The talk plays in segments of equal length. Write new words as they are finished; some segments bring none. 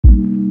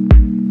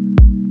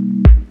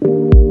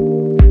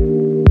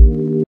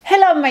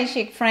my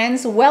chic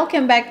friends,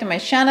 welcome back to my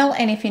channel.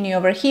 And if you're new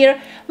over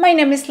here, my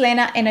name is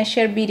Lena and I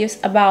share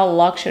videos about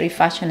luxury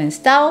fashion and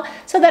style.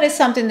 So that is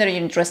something that you're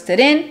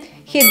interested in,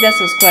 hit the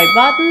subscribe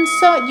button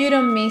so you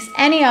don't miss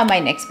any of my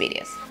next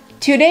videos.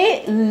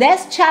 Today,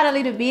 let's chat a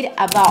little bit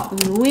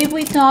about Louis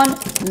Vuitton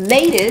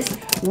latest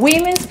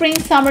Women's Spring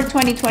Summer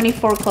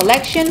 2024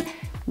 collection.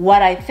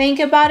 What I think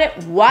about it,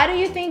 what do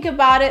you think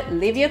about it?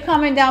 Leave your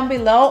comment down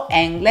below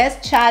and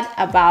let's chat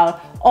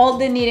about all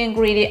the nitty and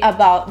gritty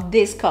about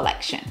this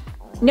collection.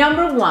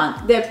 Number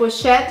one, the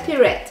Pochette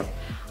Tirette.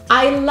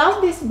 I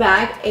love this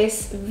bag.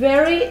 It's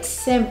very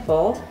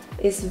simple.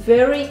 It's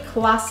very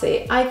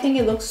classy. I think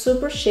it looks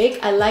super chic.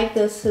 I like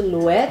the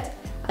silhouette.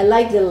 I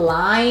like the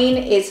line.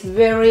 It's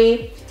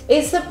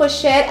a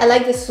pochette. I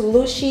like the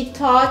slushy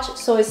touch,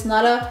 so it's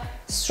not a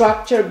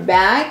structured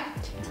bag.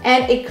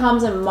 And it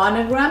comes in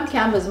monogram,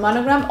 canvas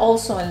monogram,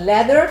 also in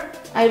leather.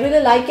 I really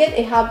like it.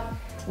 It has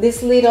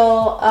this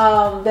little,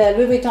 the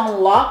Louis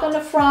Vuitton lock on the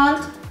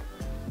front,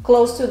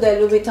 close to the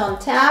Louis Vuitton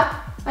tab.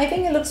 I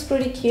think it looks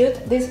pretty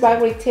cute. This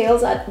bag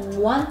retails at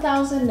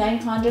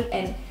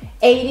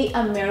 $1,980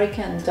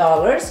 American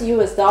dollars,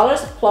 US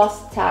dollars,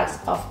 plus tax,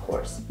 of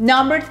course.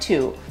 Number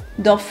two,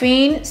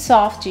 Dauphine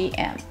Soft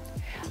GM.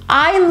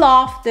 I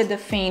love the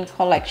Dauphine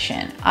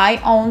collection. I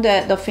own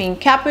the Dauphine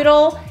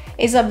Capital.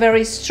 It's a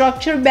very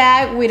structured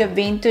bag with a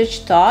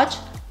vintage touch.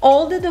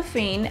 All the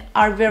Dauphine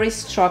are very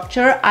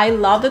structured. I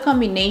love the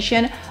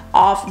combination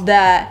of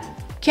the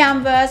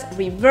canvas,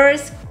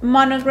 reverse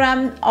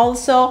monogram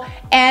also,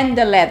 and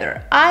the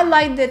leather. I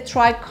like the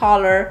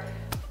tricolor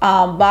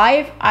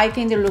vibe. I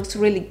think it looks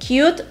really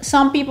cute.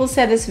 Some people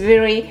said it's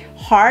very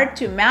hard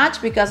to match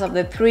because of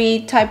the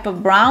three type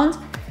of browns,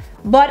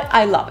 but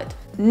I love it.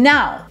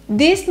 Now,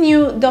 this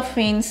new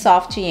Dauphine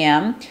Soft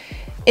GM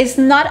is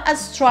not as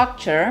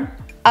structured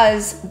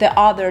as the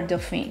other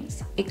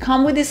Dauphines. It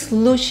comes with this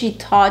slushy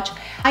touch.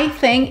 I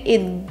think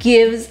it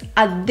gives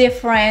a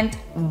different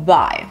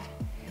vibe,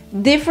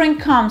 different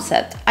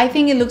concept. I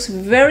think it looks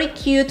very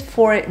cute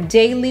for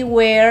daily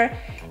wear.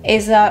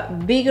 It's a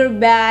bigger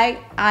bag.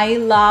 I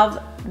love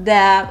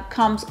that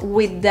comes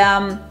with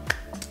the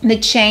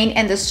chain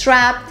and the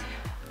strap.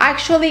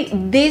 Actually,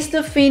 this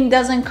Dauphine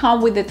doesn't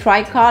come with the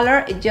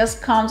tricolor. It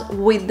just comes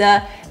with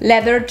the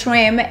leather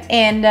trim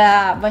and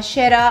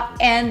vachetta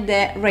and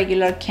the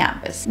regular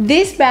canvas.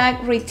 This bag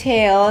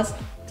retails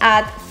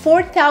at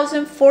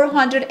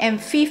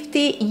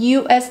 $4,450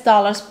 US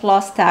dollars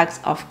plus tax,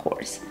 of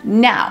course.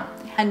 Now,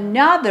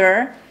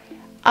 another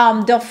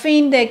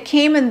Dauphine that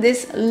came in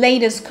this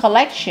latest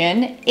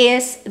collection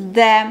is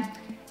the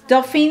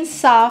Dauphine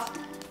Soft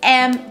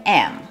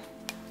MM.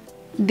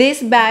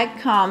 This bag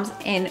comes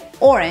in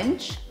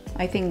orange.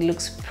 I think it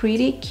looks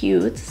pretty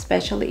cute,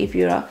 especially if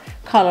you're a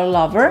color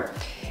lover.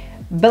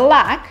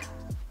 Black,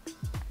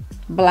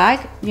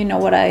 you know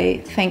what I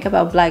think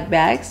about black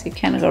bags. You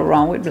can't go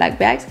wrong with black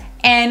bags.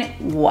 And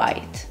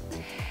white.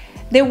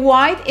 The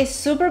white is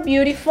super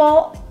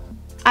beautiful.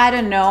 I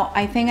don't know,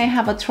 I think I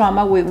have a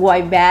trauma with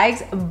white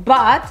bags,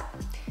 but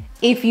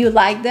if you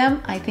like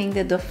them, I think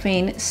the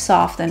Dauphine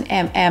Soft and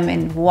MM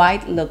in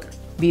white look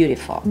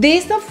beautiful.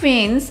 These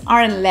Dauphines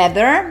are in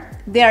leather.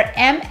 They're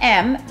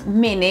MM,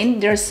 meaning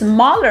they're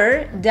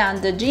smaller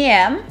than the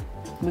GM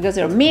because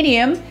they're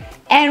medium,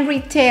 and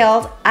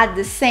retailed at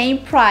the same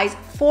price,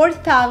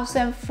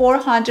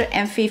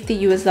 $4,450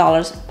 US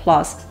dollars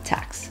plus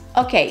tax.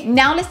 Okay,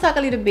 now let's talk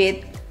a little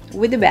bit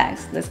with the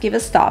bags. Let's give a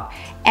stop.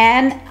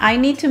 And I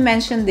need to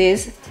mention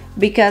this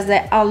because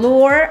the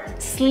Allure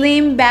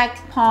slim bag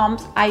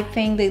pumps, I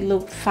think they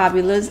look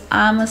fabulous.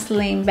 I'm a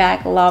slim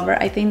bag lover.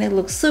 I think they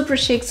look super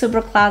chic,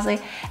 super classy,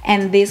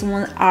 and these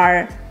ones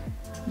are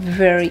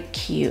very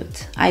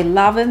cute. I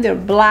love them. They're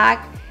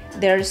black.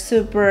 They're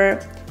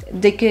super,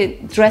 they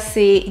could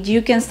dressy.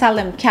 You can style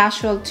them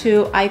casual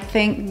too. I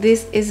think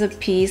this is a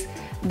piece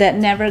that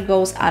never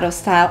goes out of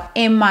style,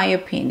 in my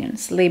opinion.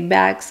 Slim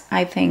bags,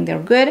 I think they're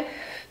good.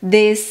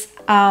 This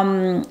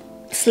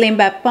slim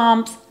bag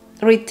pumps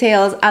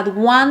retails at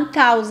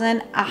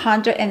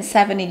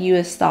 $1,170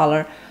 US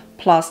dollar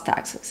plus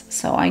taxes.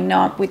 So I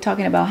know we're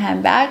talking about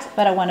handbags,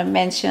 but I want to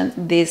mention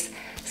these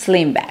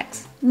slim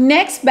bags.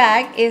 Next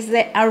bag is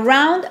the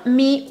Around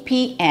Me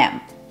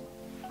PM.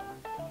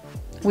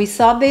 We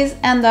saw this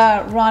in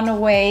the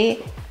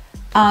runway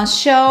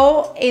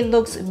show. It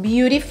looks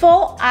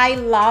beautiful. I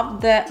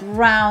love the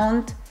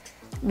round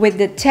with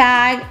the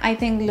tag. I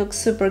think it looks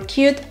super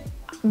cute.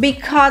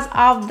 Because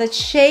of the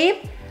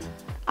shape,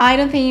 I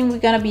don't think we're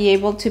gonna be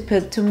able to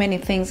put too many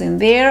things in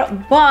there,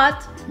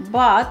 but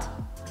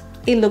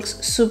it looks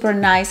super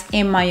nice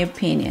in my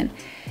opinion.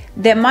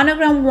 The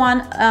monogram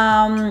one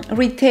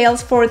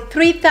retails for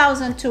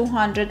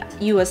 $3,200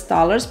 US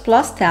dollars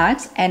plus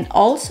tax, and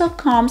also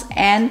comes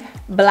in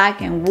black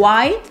and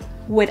white,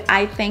 which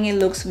I think it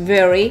looks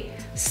very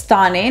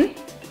stunning.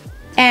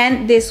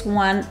 And this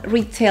one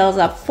retails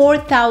at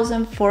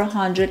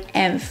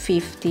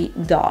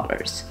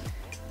 $4,450.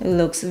 It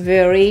looks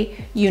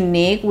very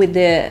unique with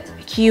the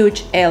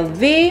huge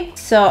LV.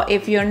 So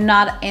if you're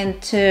not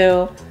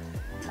into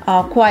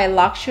quite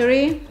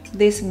luxury,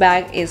 this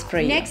bag is for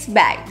you. Next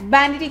bag,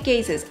 vanity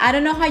cases. I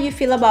don't know how you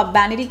feel about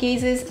vanity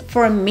cases.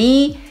 For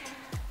me,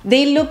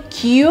 they look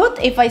cute.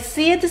 If I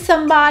see it to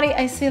somebody,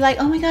 I see like,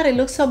 oh my God, it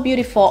looks so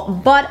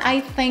beautiful. But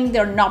I think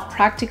they're not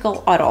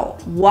practical at all.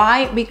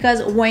 Why?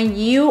 Because when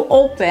you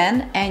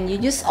open and you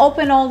just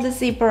open all the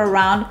zipper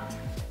around,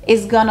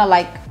 it's gonna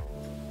like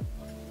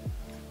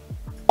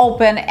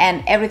open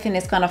and everything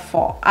is gonna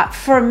fall.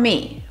 For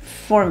me.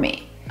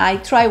 I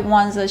tried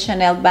once a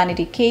Chanel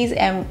vanity case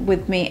and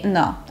with me,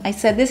 no. I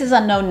said, this is a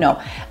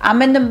no-no.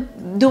 I'm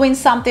doing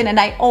something and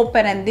I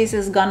open and this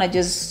is gonna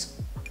just,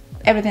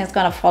 everything is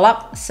gonna fall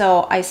up.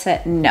 So I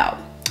said no.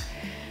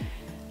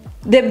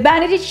 The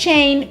vanity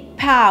chain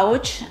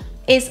pouch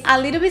is a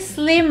little bit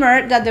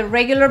slimmer than the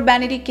regular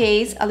vanity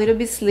case, a little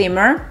bit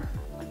slimmer.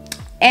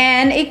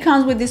 And it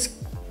comes with this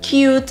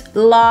cute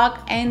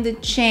lock and the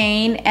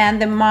chain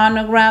and the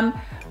monogram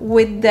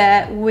with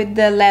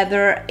the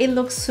leather. It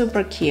looks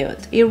super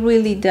cute. It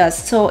really does.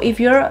 So if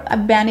you're a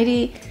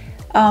vanity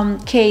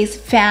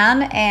case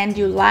fan and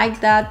you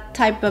like that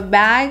type of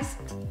bags,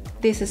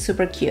 this is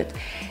super cute.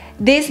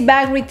 This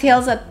bag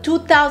retails at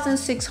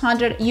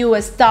 $2,600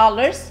 US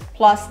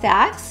plus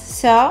tax.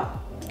 So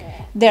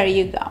there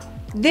you go.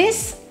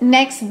 This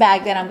next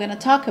bag that I'm gonna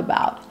talk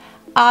about,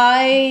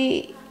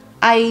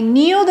 I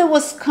knew that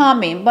was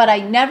coming, but I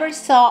never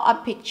saw a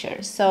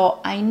picture. So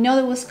I know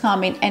it was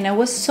coming and I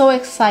was so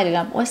excited.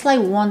 I was like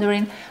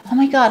wondering, oh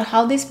my God,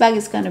 how this bag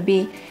is gonna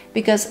be,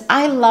 because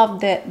I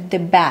love the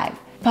bag.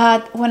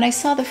 But when I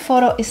saw the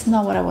photo, it's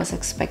not what I was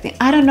expecting.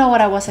 I don't know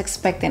what I was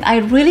expecting. I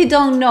really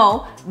don't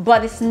know,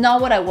 but it's not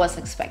what I was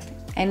expecting.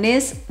 And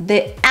it's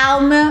the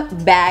Alma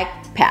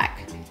backpack.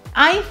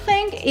 I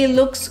think it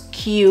looks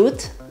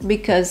cute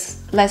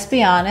because, let's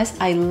be honest,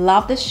 I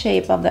love the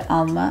shape of the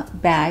Alma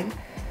bag.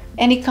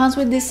 And it comes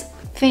with these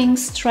thin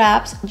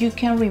straps. You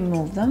can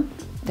remove them.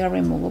 They're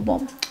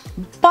removable.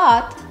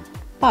 But,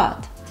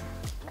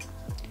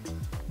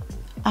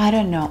 I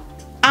don't know.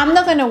 I'm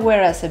not gonna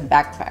wear it as a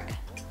backpack.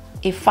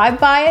 If I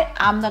buy it,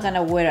 I'm not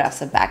gonna wear it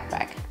as a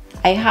backpack.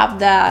 I have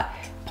the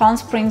Palm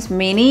Springs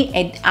Mini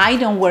and I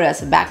don't wear it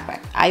as a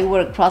backpack. I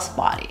wear a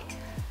crossbody.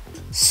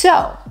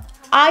 So,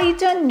 I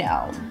don't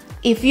know.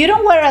 If you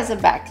don't wear it as a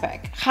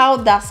backpack, how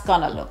that's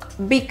gonna look.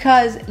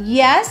 Because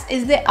yes,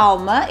 it's the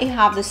Alma, it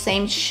have the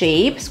same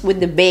shapes with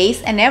the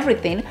base and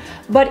everything,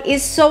 but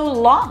it's so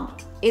long.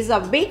 It's a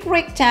big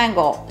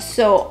rectangle,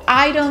 so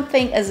I don't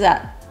think as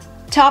a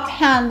top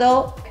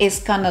handle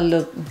it's gonna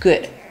look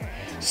good.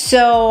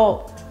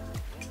 So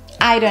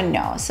I don't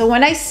know. So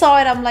when I saw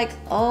it, I'm like,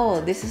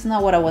 oh, this is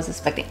not what I was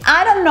expecting.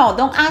 I don't know,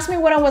 don't ask me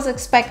what I was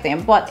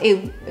expecting, but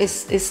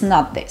it's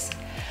not this.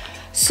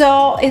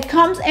 So it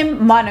comes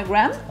in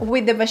monogram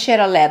with the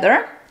vachetta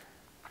leather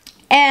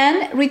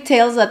and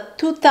retails at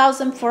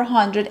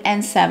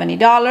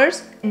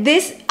 $2,470.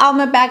 This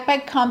Alma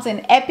backpack comes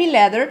in epi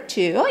leather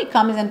too. It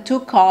comes in two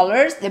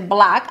colors, the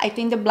black. I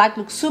think the black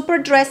looks super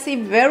dressy,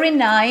 very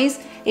nice.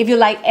 If you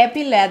like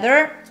epi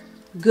leather,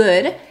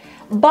 good.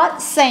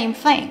 But same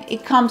thing,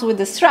 it comes with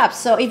the straps.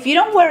 So if you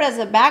don't wear it as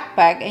a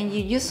backpack and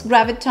you just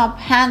grab a top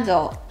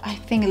handle, I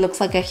think it looks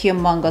like a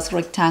humongous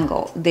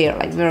rectangle there,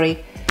 like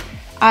very,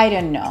 I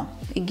don't know.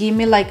 It gave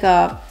me like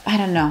a, I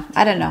don't know.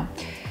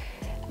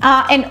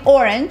 And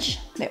orange,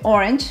 the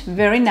orange,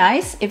 very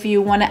nice if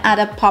you want to add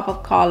a pop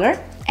of color.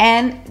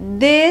 And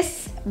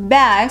these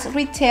bags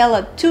retail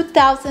at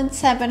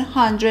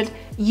 $2,700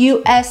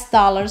 US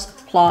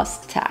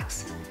plus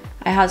tax.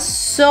 I have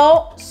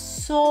so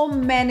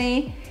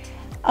many.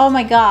 Oh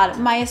my God,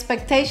 my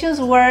expectations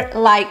were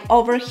like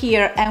over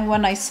here. And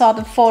when I saw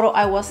the photo,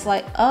 I was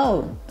like,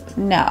 oh,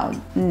 no,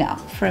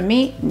 for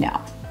me,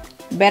 no.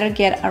 Better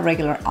get a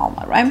regular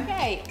Alma, right?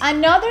 Okay,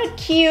 another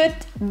cute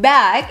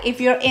bag,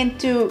 if you're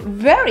into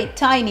very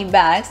tiny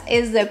bags,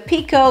 is the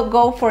Pico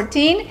Go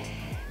 14.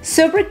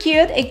 Super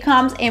cute. It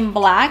comes in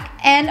black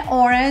and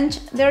orange.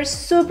 They're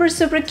super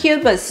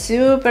cute, but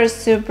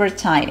super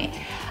tiny.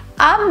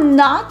 I'm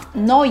not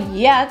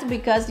yet,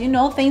 because you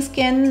know things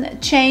can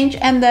change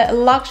in the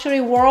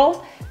luxury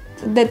world.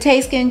 The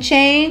taste can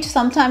change.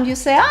 Sometimes you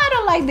say, I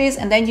don't like this,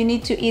 and then you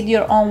need to eat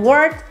your own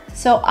word.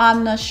 So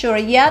I'm not sure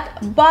yet,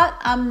 but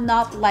I'm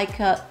not like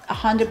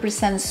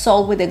 100%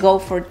 sold with the Go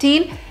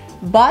 14.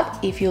 But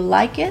if you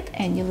like it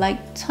and you like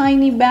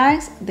tiny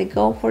bags, the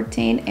Go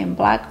 14 in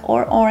black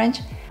or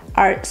orange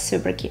are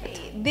super cute.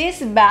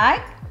 This bag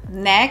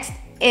next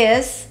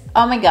is,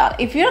 oh my God,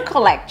 if you're a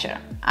collector,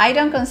 I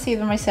don't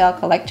consider myself a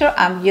collector,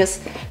 I'm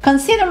just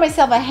consider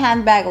myself a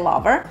handbag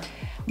lover,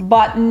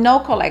 but no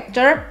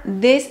collector.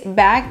 This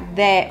bag,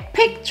 the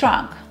Pick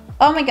Trunk,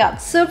 oh my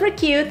God, super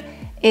cute,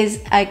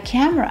 is a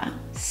camera.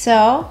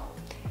 So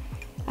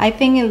I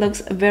think it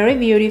looks very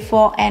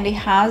beautiful, and it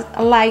has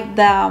like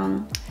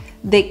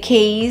the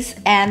case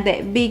and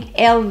the big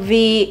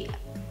LV.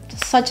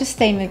 Such a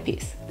statement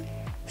piece.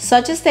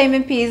 Such a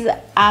statement piece.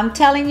 I'm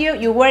telling you,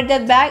 you wear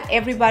that bag,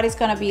 everybody's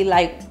gonna be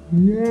like,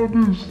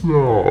 what is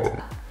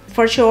that?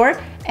 For sure.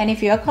 And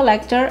if you're a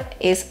collector,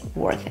 it's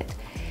worth it.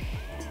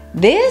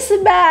 This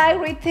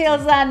bag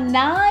retails at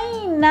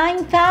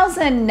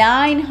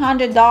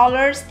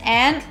 $9,900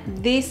 and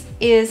this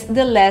is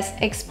the less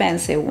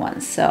expensive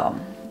one. So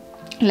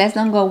let's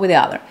not go with the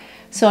other.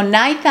 So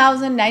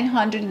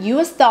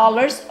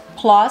 $9,900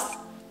 plus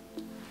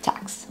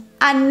tax.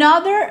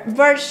 Another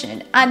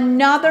version,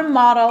 another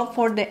model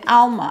for the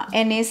Alma,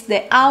 and it's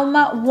the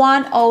Alma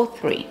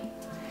 103.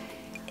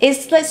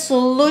 It's the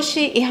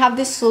slushy, it have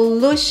the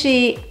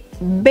slushy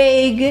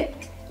big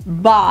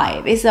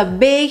vibe. It's a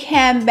big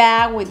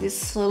handbag with this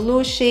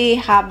slushy,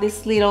 have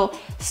these little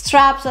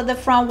straps at the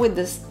front with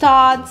the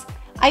studs.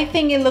 I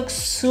think it looks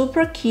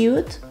super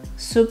cute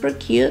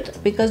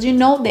because you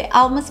know the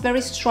Alma is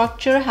very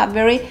structured, have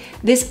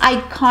this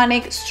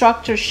iconic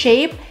structure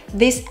shape.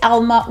 This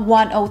Alma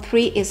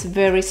 103 is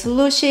very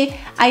slushy.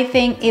 I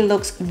think it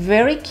looks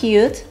very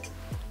cute,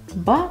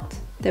 but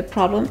the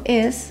problem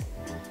is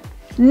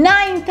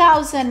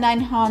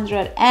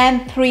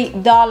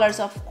 $9,903.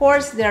 Of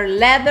course, they're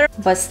leather,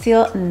 but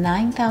still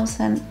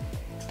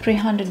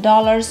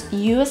 $9,300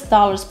 US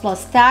dollars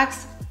plus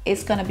tax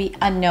is gonna be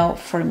a no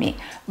for me.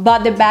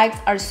 But the bags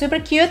are super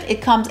cute.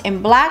 It comes in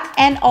black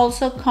and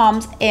also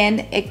comes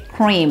in a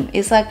cream.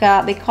 It's like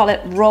they call it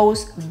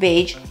rose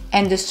beige,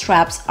 and the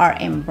straps are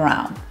in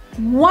brown.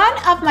 One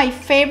of my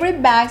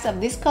favorite bags of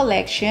this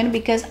collection,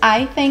 because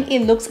I think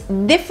it looks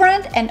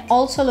different and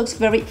also looks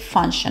very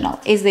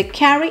functional, is the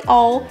Carry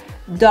All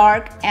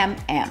Dark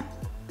MM.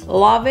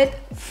 Love it.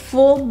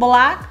 Full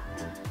black,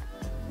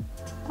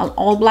 an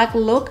all black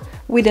look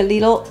with a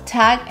little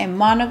tag and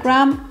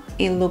monogram.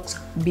 It looks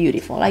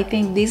beautiful. I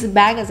think this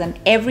bag as an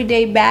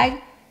everyday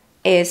bag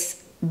is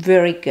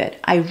very good.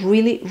 I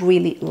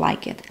really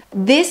like it.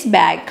 This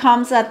bag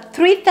comes at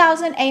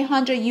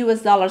 $3,800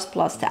 US dollars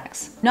plus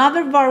tax.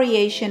 Another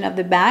variation of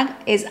the bag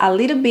is a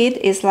little bit,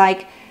 is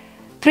like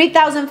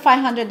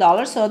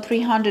 $3,500, so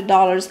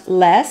 $300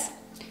 less,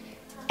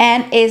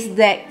 and is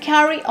the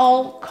Carry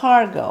All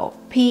Cargo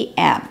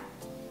PM.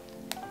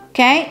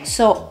 Okay,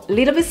 so a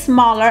little bit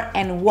smaller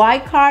and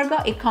wide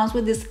cargo. It comes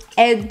with this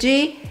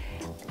edgy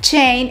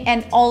chain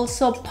and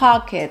also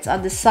pockets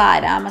at the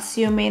side. I'm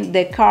assuming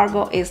the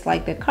cargo is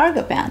like the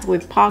cargo pants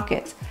with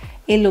pockets.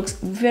 It looks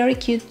very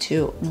cute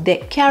too. The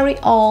Carry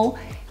All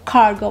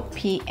Cargo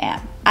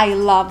PM. I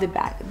love the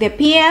bag. The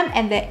PM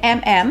and the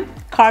MM,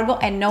 cargo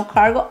and no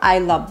cargo, I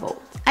love both.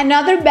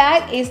 Another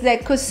bag is the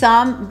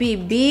Kusam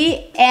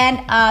BB and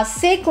a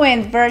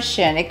sequin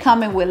version. It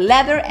comes with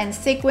leather and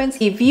sequins.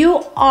 If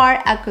you are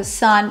a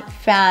Kusam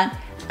fan,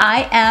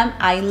 I am.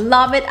 I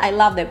love it. I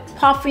love the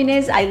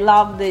puffiness. I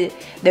love the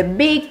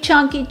big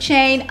chunky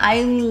chain.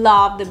 I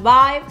love the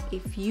vibe.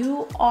 If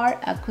you are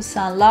a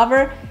Kusam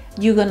lover,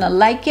 you're gonna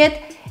like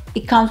it.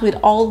 It comes with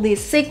all these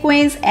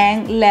sequins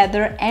and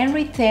leather and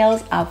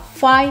retails at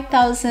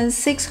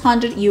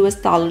 $5,600 US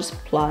dollars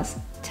plus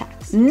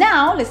tax.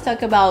 Now let's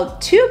talk about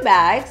two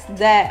bags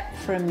that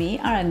for me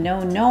are a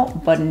no,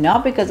 but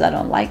not because I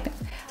don't like them.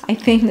 I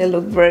think they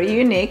look very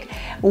unique.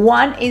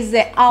 One is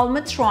the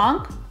Alma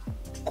trunk.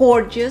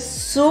 Gorgeous,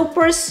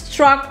 super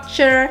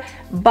structure,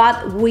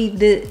 but with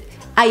the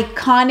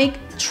iconic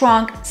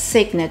trunk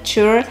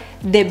signature.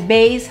 The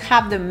base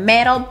have the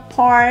metal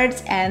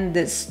parts and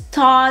the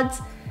studs,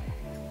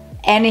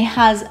 and it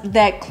has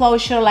the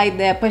closure like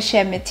the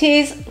pochette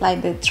métis,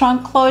 like the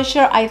trunk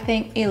closure. I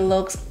think it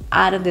looks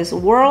out of this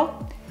world,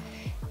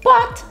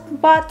 but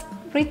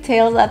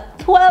retails at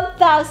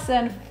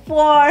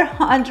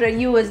 $12,400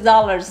 US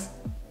dollars,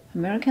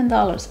 American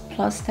dollars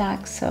plus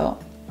tax. So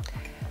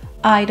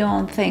I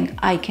don't think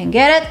I can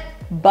get it,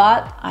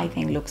 but I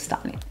think it looks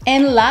stunning.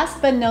 And last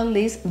but not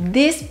least,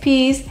 this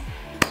piece,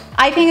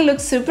 I think it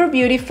looks super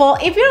beautiful.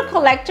 If you're a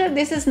collector,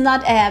 this is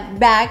not a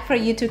bag for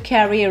you to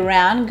carry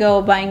around,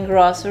 go buying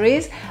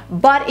groceries.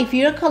 But if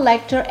you're a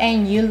collector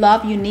and you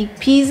love unique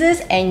pieces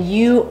and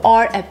you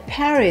are a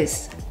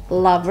Paris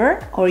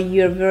lover, or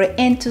you're very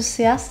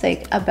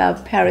enthusiastic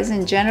about Paris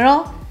in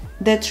general,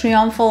 the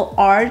Triumphal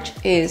Arch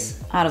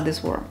is out of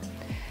this world,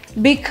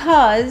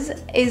 because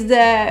it's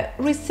the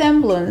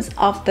resemblance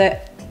of the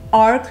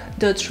Arc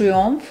de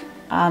Triomphe.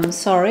 I'm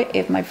sorry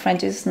if my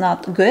French is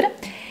not good.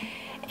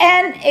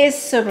 And it's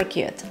super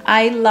cute.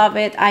 I love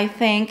it. I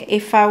think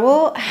if I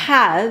will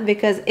have,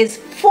 because it's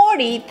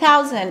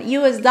 $40,000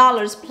 US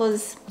dollars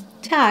plus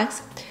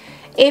tax,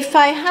 if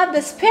I have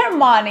the spare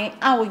money,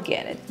 I would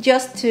get it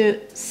just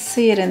to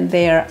see it in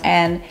there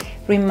and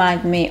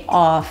remind me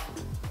of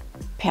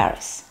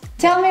Paris.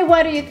 Tell me,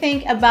 what do you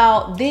think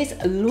about this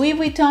Louis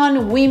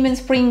Vuitton Women's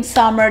Spring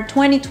Summer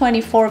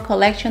 2024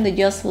 collection that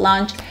just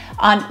launched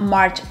on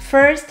March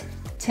 1st?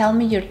 Tell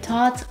me your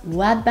thoughts.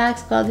 What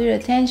bags got your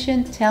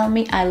attention? Tell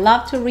me. I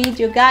love to read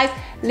you guys.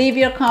 Leave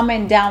your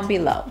comment down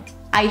below.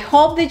 I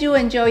hope that you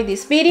enjoyed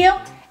this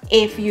video.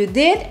 If you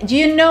did,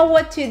 you know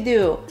what to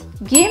do.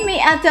 Give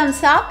me a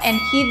thumbs up and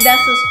hit that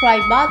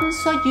subscribe button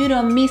so you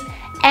don't miss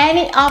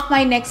any of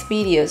my next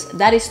videos.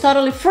 That is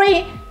totally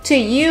free to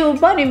you,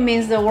 but it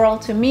means the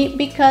world to me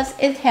because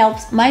it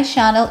helps my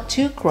channel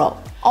to grow.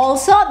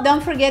 Also,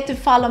 don't forget to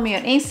follow me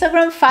on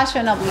Instagram,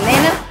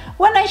 FASHIONABLY.LENA,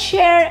 when I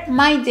share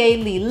my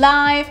daily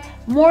life,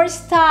 more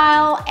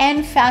style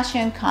and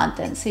fashion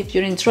content. So if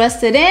you're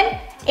interested in,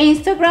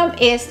 Instagram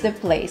is the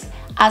place.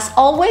 As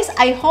always,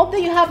 I hope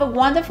that you have a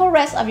wonderful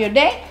rest of your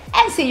day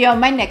and see you on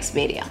my next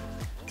video.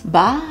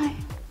 Bye.